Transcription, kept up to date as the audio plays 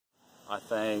I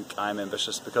think I'm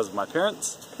ambitious because of my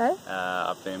parents. Okay.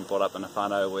 I've been brought up in a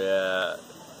whānau where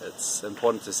it's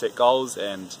important to set goals,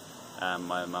 and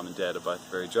my mum and dad are both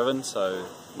very driven, so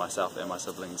myself and my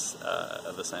siblings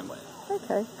are the same way.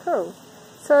 Okay, cool.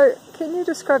 So, can you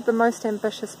describe the most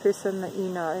ambitious person that you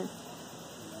know?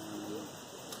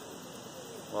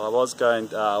 Well, I was going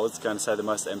to say the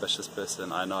most ambitious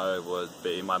person I know would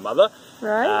be my mother.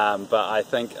 Right. But I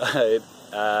think I'd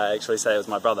actually say it was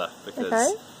my brother,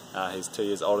 because he's 2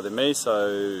 years older than me,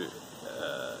 so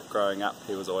growing up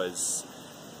he was always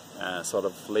sort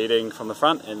of leading from the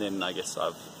front, and then I guess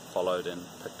I've followed and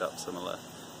picked up similar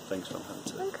things from him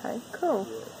too. Okay, cool.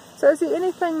 Yeah. So is there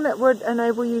anything that would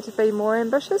enable you to be more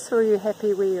ambitious, or are you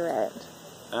happy where you're at?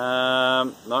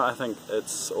 No, I think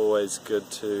it's always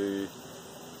good to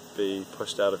be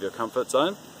pushed out of your comfort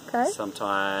zone. Okay.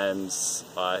 Sometimes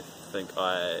I think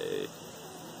I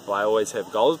always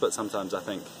have goals, but sometimes I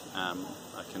think I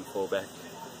can fall back,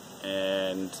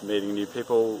 and meeting new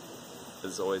people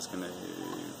is always going to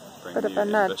bring Bit of new a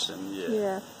nudge. ambition.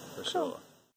 Yeah. For Cool. sure.